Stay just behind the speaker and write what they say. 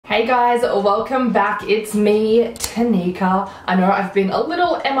Hey guys, welcome back. It's me, Tanika. I know I've been a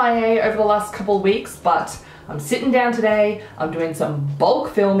little MIA over the last couple of weeks, but I'm sitting down today. I'm doing some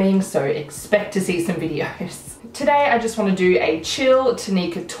bulk filming, so expect to see some videos. Today I just want to do a chill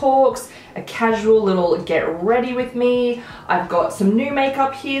Tanika Talks, a casual little get ready with me. I've got some new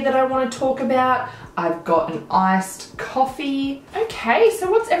makeup here that I want to talk about. I've got an iced coffee. Okay, so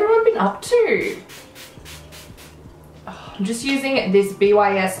what's everyone been up to? I'm just using this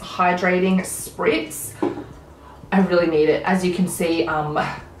BYS Hydrating Spritz. I really need it. As you can see,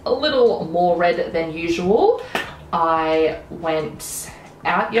 a little more red than usual. I went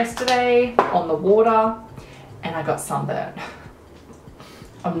out yesterday on the water and I got sunburned.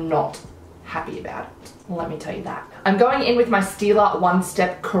 I'm not happy about it, let me tell you that. I'm going in with my Stila One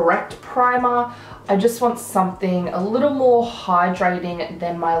Step Correct Primer. I just want something a little more hydrating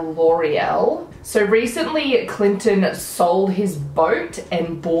than my L'Oreal. So recently Clinton sold his boat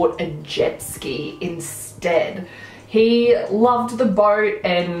and bought a jet ski instead. He loved the boat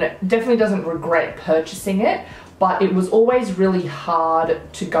and definitely doesn't regret purchasing it, but it was always really hard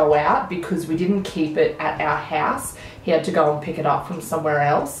to go out because we didn't keep it at our house. He had to go and pick it up from somewhere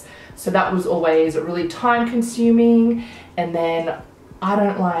else. So that was always really time consuming, and then I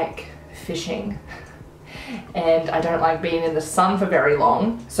don't like fishing and I don't like being in the sun for very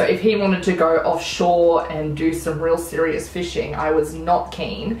long. So if he wanted to go offshore and do some real serious fishing, I was not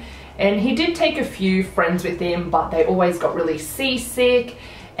keen. And he did take a few friends with him, but they always got really seasick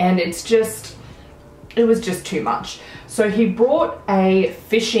and it was just too much. So he brought a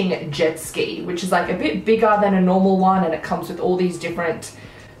fishing jet ski, which is like a bit bigger than a normal one, and it comes with all these different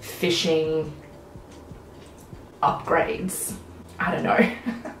fishing upgrades. I don't know.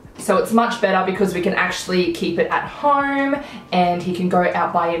 So it's much better because we can actually keep it at home and he can go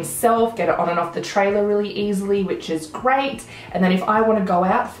out by himself, get it on and off the trailer really easily, which is great. And then if I want to go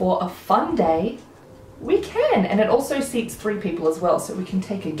out for a fun day, we can. And it also seats 3 people as well, so we can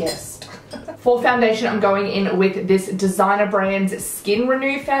take a guest. For foundation, I'm going in with this Designer Brands Skin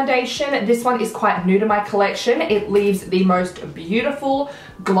Renew foundation. This one is quite new to my collection. It leaves the most beautiful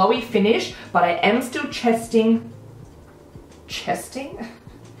glowy finish, but I am still testing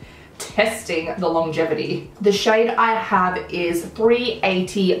the longevity. The shade I have is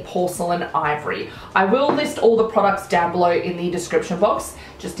 380 Porcelain Ivory. I will list all the products down below in the description box,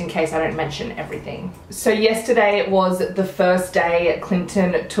 just in case I don't mention everything. So yesterday was the first day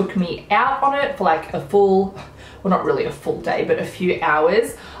Clinton took me out on it for like a full, well not really a full day, but a few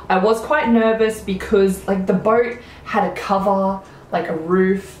hours. I was quite nervous because like the boat had a cover, like a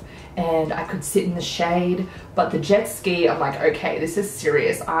roof, and I could sit in the shade, but the jet ski, I'm like, okay, this is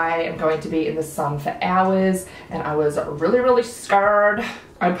serious. I am going to be in the sun for hours, and I was really scared.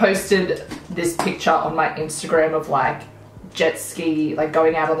 I posted this picture on my Instagram of like jet ski, like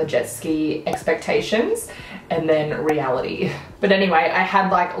going out on the jet ski expectations and then reality. But anyway, I had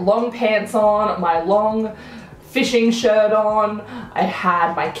like long pants on, my long fishing shirt on, I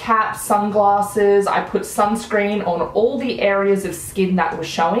had my cap, sunglasses, I put sunscreen on all the areas of skin that were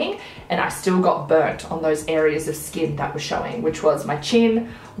showing, and I still got burnt on those areas of skin that were showing, which was my chin,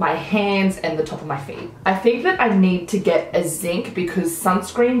 my hands, and the top of my feet. I think that I need to get a zinc because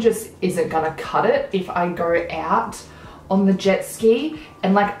sunscreen just isn't gonna cut it if I go out on the jet ski.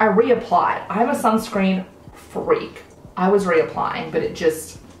 And like I reapplied, I'm a sunscreen freak. I was reapplying, but it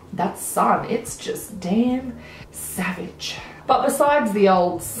just, that sun, it's just damn savage. But besides the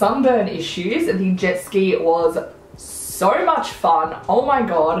old sunburn issues, the jet ski was so much fun. Oh my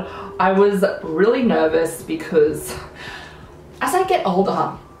god, I was really nervous because as I get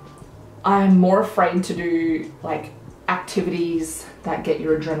older, I'm more afraid to do like activities that get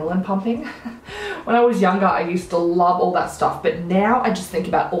your adrenaline pumping. When I was younger, I used to love all that stuff, but now I just think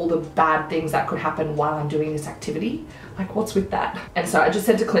about all the bad things that could happen while I'm doing this activity. Like, what's with that? And so I just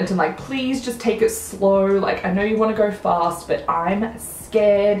said to Clinton, like, please just take it slow. Like, I know you want to go fast, but I'm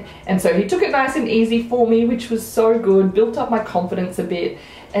scared. And so he took it nice and easy for me, which was so good, built up my confidence a bit.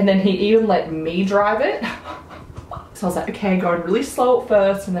 And then he even let me drive it. So I was like, okay, going really slow at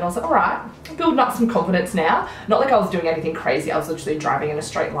first, and then I was like, all right, I'm building up some confidence now. Not like I was doing anything crazy, I was literally driving in a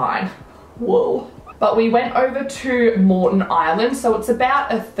straight line. Whoa. But we went over to Moreton Island, so it's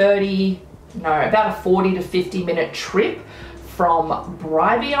about a 40 to 50 minute trip from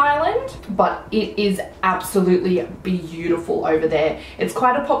Bribie Island, but it is absolutely beautiful over there. It's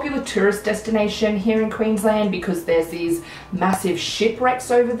quite a popular tourist destination here in Queensland because there's these massive shipwrecks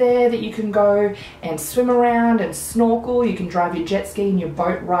over there that you can go and swim around and snorkel. You can drive your jet ski and your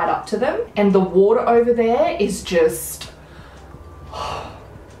boat right up to them. And the water over there is just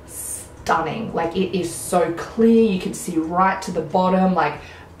stunning. Like, it is so clear, you can see right to the bottom, like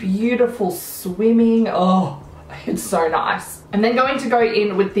beautiful swimming. Oh, it's so nice. I'm then going to go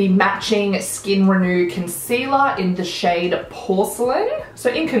in with the matching Skin Renew Concealer in the shade Porcelain. So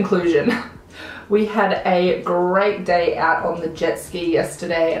in conclusion, we had a great day out on the jet ski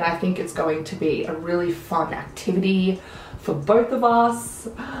yesterday, and I think it's going to be a really fun activity for both of us.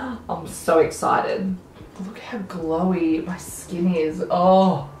 I'm so excited. Look how glowy my skin is.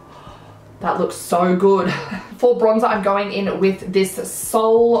 Oh, that looks so good. For bronzer, I'm going in with this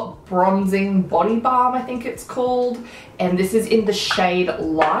Soul Bronzing Body Balm, I think it's called. And this is in the shade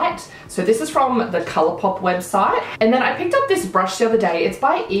Light. So this is from the Colourpop website. And then I picked up this brush the other day. It's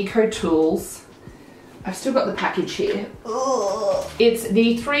by Eco Tools. I've still got the package here. Ugh. It's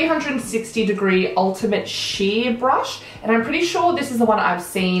the 360-degree Ultimate Sheer Brush, and I'm pretty sure this is the one I've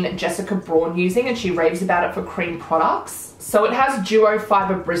seen Jessica Braun using, and she raves about it for cream products. So it has duo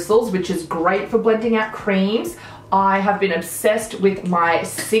fiber bristles, which is great for blending out creams. I have been obsessed with my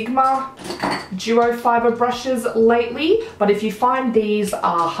Sigma duo fiber brushes lately, but if you find these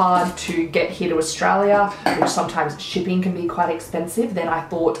are hard to get here to Australia, which sometimes shipping can be quite expensive, then I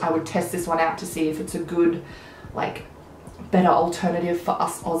thought I would test this one out to see if it's a good, like, better alternative for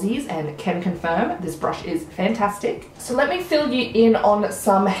us Aussies, and can confirm this brush is fantastic. So let me fill you in on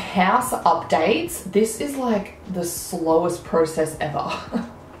some house updates. This is like the slowest process ever.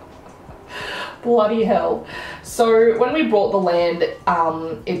 Bloody hell. So when we bought the land,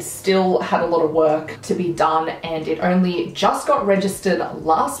 it still had a lot of work to be done, and it only just got registered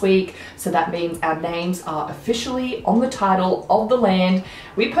last week. So that means our names are officially on the title of the land.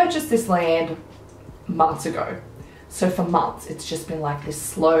 We purchased this land months ago. So for months, it's just been like this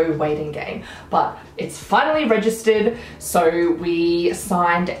slow waiting game, but it's finally registered. So we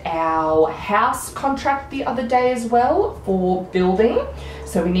signed our house contract the other day as well for building.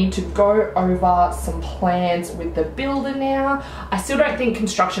 So we need to go over some plans with the builder now. I still don't think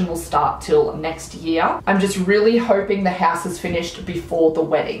construction will start till next year. I'm just really hoping the house is finished before the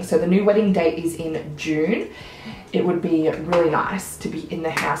wedding. So the new wedding date is in June. It would be really nice to be in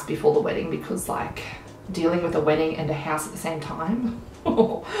the house before the wedding, because like, dealing with a wedding and a house at the same time,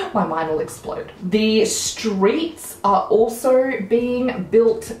 my mind will explode. The streets are also being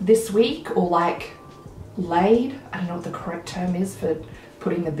built this week, or like laid. I don't know what the correct term is for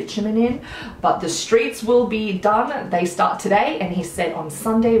putting the bitumen in, but the streets will be done. They start today, and he said on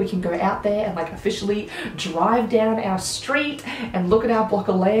Sunday we can go out there and like officially drive down our street and look at our block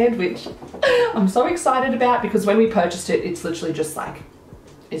of land, which I'm so excited about, because when we purchased it, it's literally just like,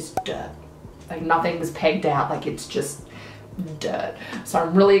 it's dirt. Like nothing was pegged out, like it's just dirt. So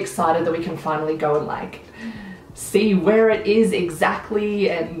I'm really excited that we can finally go and like see where it is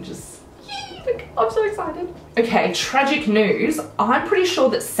exactly, and just, I'm so excited. Okay, tragic news. I'm pretty sure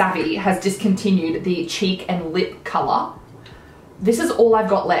that Savvy has discontinued the cheek and lip color. This is all I've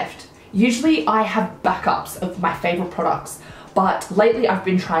got left. Usually I have backups of my favorite products, but lately I've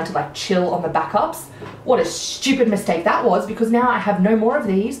been trying to like chill on the backups. What a stupid mistake that was, because now I have no more of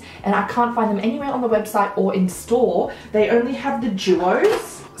these and I can't find them anywhere on the website or in store. They only have the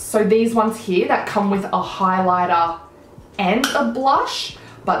duos. So these ones here that come with a highlighter and a blush,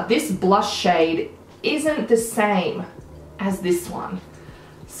 but this blush shade isn't the same as this one.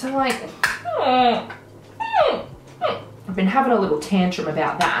 So like, I've been having a little tantrum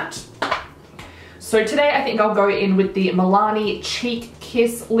about that. So today I think I'll go in with the Milani Cheek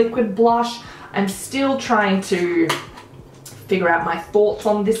Kiss Liquid Blush. I'm still trying to figure out my thoughts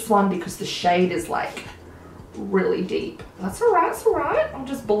on this one, because the shade is like really deep. That's alright, it's alright. I'll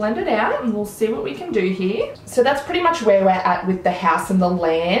just blend it out and we'll see what we can do here. So that's pretty much where we're at with the house and the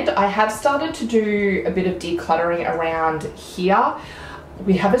land. I have started to do a bit of decluttering around here.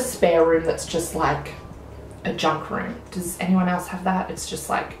 We have a spare room that's just like a junk room. Does anyone else have that? It's just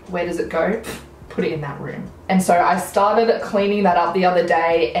like, where does it go? Put it in that room. And so I started cleaning that up the other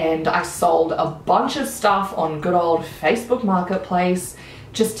day, and I sold a bunch of stuff on good old Facebook Marketplace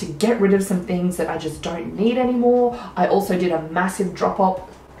just to get rid of some things that I just don't need anymore. I also did a massive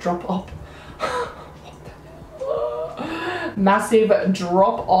massive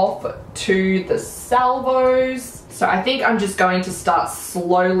drop off to the salvos. So I think I'm just going to start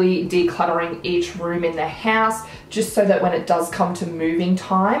slowly decluttering each room in the house, just so that when it does come to moving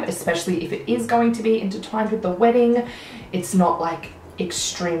time, especially if it is going to be intertwined with the wedding, it's not like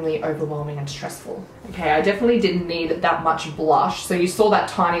extremely overwhelming and stressful. Okay, I definitely didn't need that much blush. So you saw that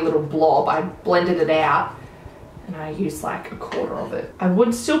tiny little blob, I blended it out and I used like a quarter of it. I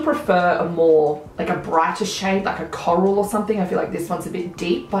would still prefer a more, like a brighter shade, like a coral or something. I feel like this one's a bit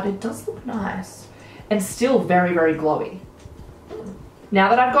deep, but it does look nice and still very, very glowy. Now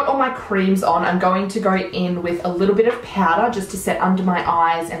that I've got all my creams on, I'm going to go in with a little bit of powder just to set under my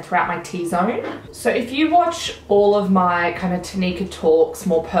eyes and throughout my T-zone. So if you watch all of my kind of Tanika Talks,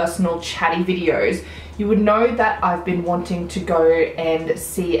 more personal chatty videos, you would know that I've been wanting to go and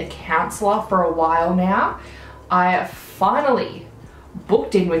see a counsellor for a while now. I finally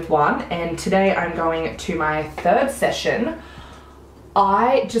booked in with one, and today I'm going to my 3rd session.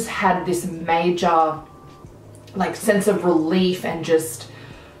 I just had this major like sense of relief and just,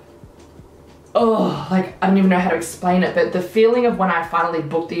 oh, like I don't even know how to explain it, but the feeling of when I finally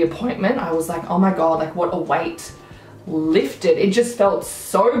booked the appointment, I was like, oh my God, like what a weight lifted. It just felt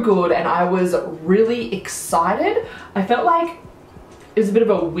so good, and I was really excited. I felt like it was a bit of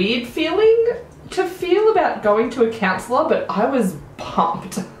a weird feeling to feel about going to a counsellor, but I was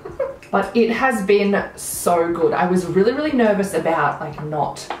pumped. But it has been so good. I was really nervous about like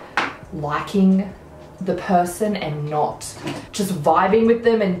not liking the person and not just vibing with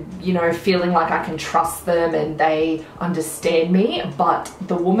them and, you know, feeling like I can trust them and they understand me. But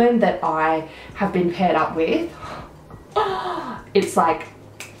the woman that I have been paired up with, it's like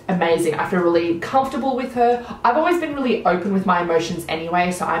amazing. I feel really comfortable with her. I've always been really open with my emotions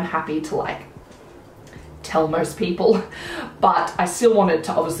anyway, so I'm happy to like tell most people, but I still wanted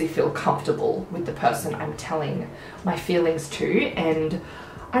to obviously feel comfortable with the person I'm telling my feelings to, and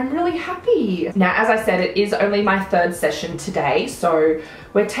I'm really happy. Now, as I said, it is only my 3rd session today, so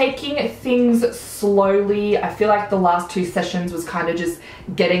we're taking things slowly. I feel like the last 2 sessions was kind of just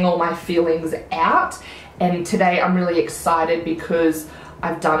getting all my feelings out, and today I'm really excited because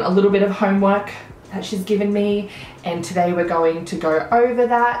I've done a little bit of homework that she's given me, and today we're going to go over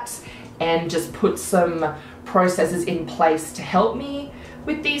that and just put some processes in place to help me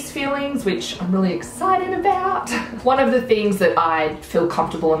with these feelings, which I'm really excited about. One of the things that I feel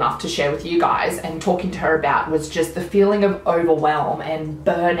comfortable enough to share with you guys and talking to her about was just the feeling of overwhelm and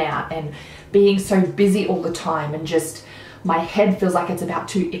burnout and being so busy all the time, and just my head feels like it's about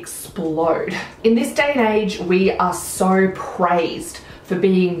to explode. In this day and age, we are so praised for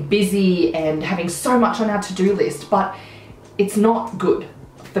being busy and having so much on our to-do list, but it's not good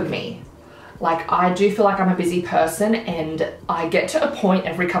for me. Like, I do feel like I'm a busy person, and I get to a point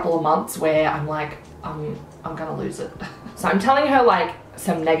every couple of months where I'm like, I'm gonna lose it. So I'm telling her like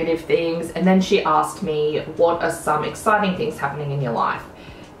some negative things, and then she asked me, what are some exciting things happening in your life?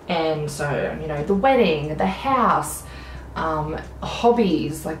 And so, you know, the wedding, the house,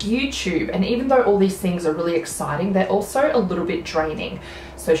 hobbies, like YouTube. And even though all these things are really exciting, they're also a little bit draining.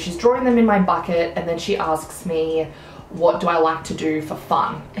 So she's drawing them in my bucket, and then she asks me, what do I like to do for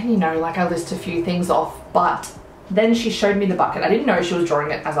fun? And you know, like I list a few things off, but then she showed me the bucket. I didn't know she was drawing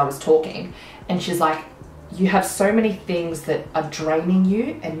it as I was talking. And she's like, you have so many things that are draining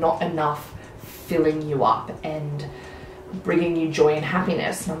you and not enough filling you up and bringing you joy and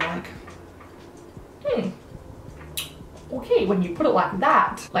happiness. And I'm like, okay, when you put it like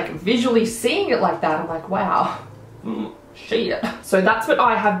that, like visually seeing it like that, I'm like, wow. Shit. So that's what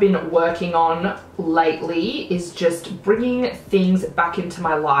I have been working on lately, is just bringing things back into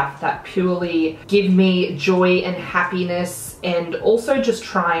my life that purely give me joy and happiness, and also just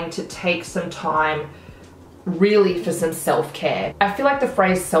trying to take some time really for some self-care. I feel like the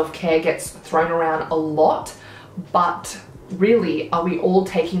phrase self-care gets thrown around a lot, but really, are we all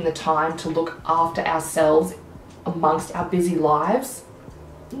taking the time to look after ourselves amongst our busy lives?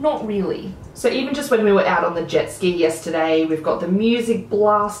 Not really. So even just when we were out on the jet ski yesterday, we've got the music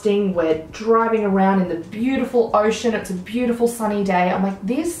blasting, we're driving around in the beautiful ocean, it's a beautiful sunny day. I'm like,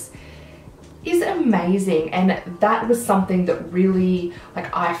 this is amazing. And that was something that really,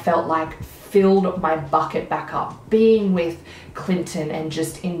 like, I felt like filled my bucket back up. Being with Clinton and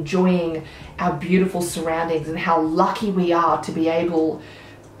just enjoying our beautiful surroundings and how lucky we are to be able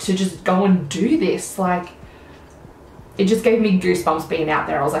to just go and do this. Like, it just gave me goosebumps being out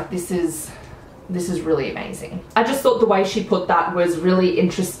there. I was like, this is really amazing. I just thought the way she put that was really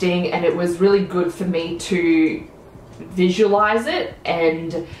interesting, and it was really good for me to visualize it.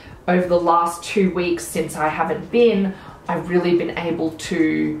 And over the last 2 weeks since I haven't been, I've really been able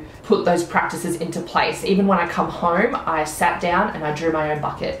to put those practices into place. Even when I come home, I sat down and I drew my own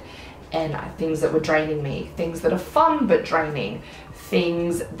bucket, and things that were draining me, things that are fun but draining,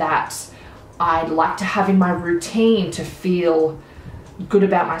 things that I'd like to have in my routine to feel good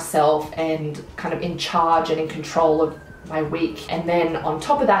about myself and kind of in charge and in control of my week. And then on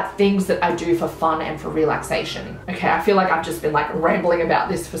top of that, things that I do for fun and for relaxation. Okay, I feel like I've just been like rambling about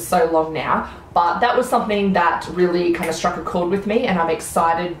this for so long now, but that was something that really kind of struck a chord with me, and I'm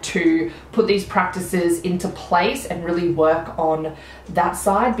excited to put these practices into place and really work on that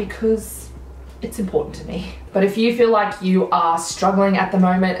side, because it's important to me. But if you feel like you are struggling at the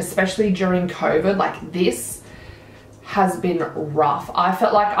moment, especially during COVID, like this has been rough. I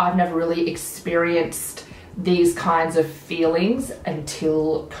felt like I've never really experienced these kinds of feelings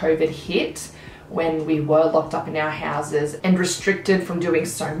until COVID hit, when we were locked up in our houses and restricted from doing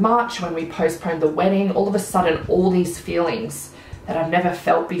so much, when we postponed the wedding. All of a sudden, all these feelings that I've never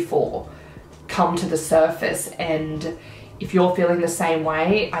felt before come to the surface. And if you're feeling the same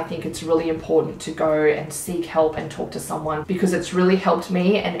way, I think it's really important to go and seek help and talk to someone, because it's really helped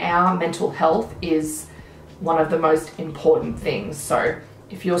me, and our mental health is one of the most important things. So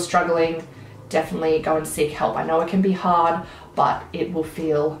if you're struggling, definitely go and seek help. I know it can be hard, but it will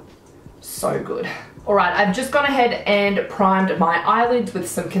feel so good. All right, I've just gone ahead and primed my eyelids with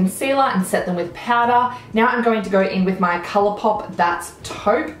some concealer and set them with powder. Now I'm going to go in with my Colourpop That's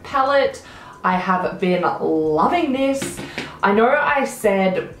Taupe palette. I have been loving this. I know I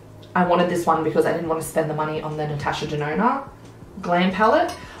said I wanted this one because I didn't want to spend the money on the Natasha Denona Glam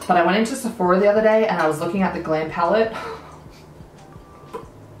palette, but I went into Sephora the other day and I was looking at the Glam palette.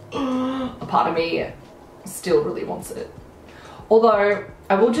 A part of me still really wants it. Although,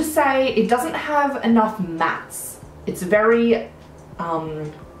 I will just say, it doesn't have enough mattes. It's very, what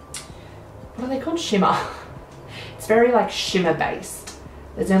are they called? Shimmer. It's very like shimmer based.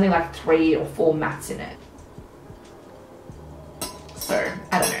 There's only like 3 or 4 mattes in it. So,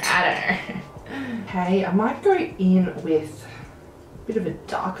 I don't know. Okay, I might go in with a bit of a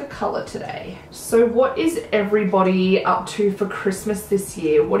darker color today. So what is everybody up to for Christmas this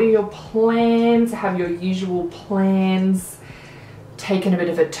year? What are your plans? Have your usual plans taken a bit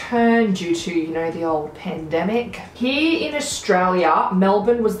of a turn due to, you know, the old pandemic? Here in Australia,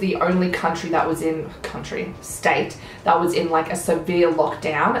 Melbourne was the only state that was in like a severe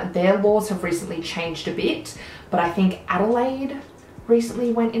lockdown. Their laws have recently changed a bit, but I think Adelaide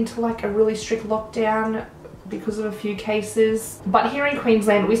recently went into like a really strict lockdown because of a few cases. But here in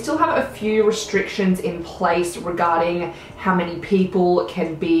Queensland, we still have a few restrictions in place regarding how many people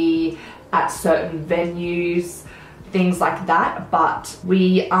can be at certain venues, things like that, but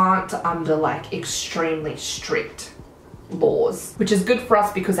we aren't under like extremely strict laws, which is good for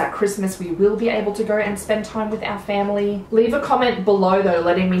us because at Christmas we will be able to go and spend time with our family. Leave a comment below though,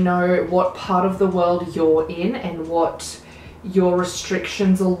 letting me know what part of the world you're in and what your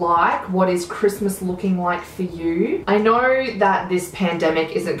restrictions are like. What is Christmas looking like for you? I know that this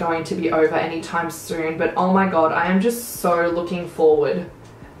pandemic isn't going to be over anytime soon, but oh my god, I am just so looking forward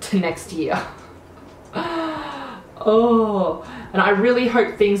to next year. Oh, and I really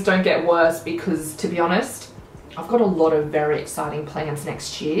hope things don't get worse because, to be honest, I've got a lot of very exciting plans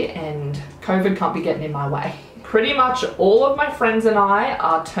next year and COVID can't be getting in my way. Pretty much all of my friends and I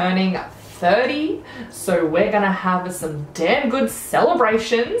are turning 30, so we're gonna have some damn good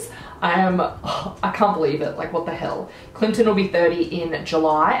celebrations. I can't believe it, like what the hell. Clinton will be 30 in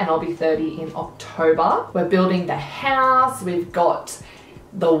July and I'll be 30 in October. We're building the house, we've got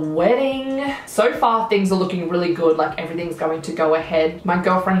the wedding. So far things are looking really good, like everything's going to go ahead. My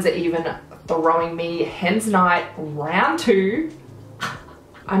girlfriends are even throwing me Hens Night round 2.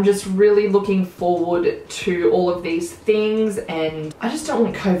 I'm just really looking forward to all of these things and I just don't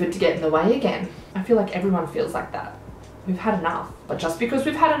want COVID to get in the way again. I feel like everyone feels like that. We've had enough. But just because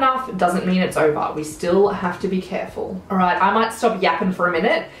we've had enough doesn't mean it's over. We still have to be careful. All right, I might stop yapping for a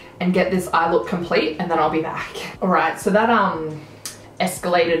minute and get this eye look complete and then I'll be back. All right, so that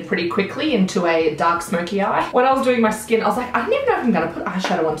escalated pretty quickly into a dark smoky eye. When I was doing my skin, I was like, I don't even know if I'm gonna put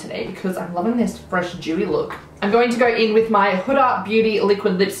eyeshadow on today because I'm loving this fresh dewy look. I'm going to go in with my Huda Beauty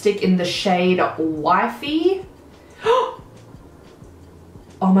liquid lipstick in the shade Wifey.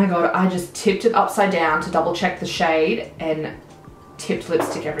 Oh my god, I just tipped it upside down to double check the shade and tipped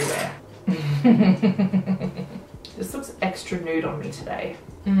lipstick everywhere. This looks extra nude on me today.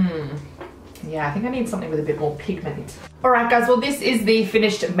 Yeah, I think I need something with a bit more pigment. Alright guys, well this is the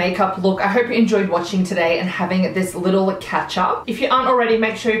finished makeup look. I hope you enjoyed watching today and having this little catch up. If you aren't already,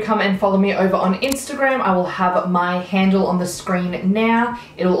 make sure you come and follow me over on Instagram. I will have my handle on the screen now.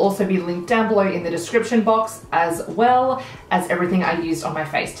 It'll also be linked down below in the description box, as well as everything I used on my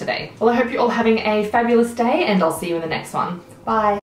face today. Well, I hope you're all having a fabulous day and I'll see you in the next one. Bye.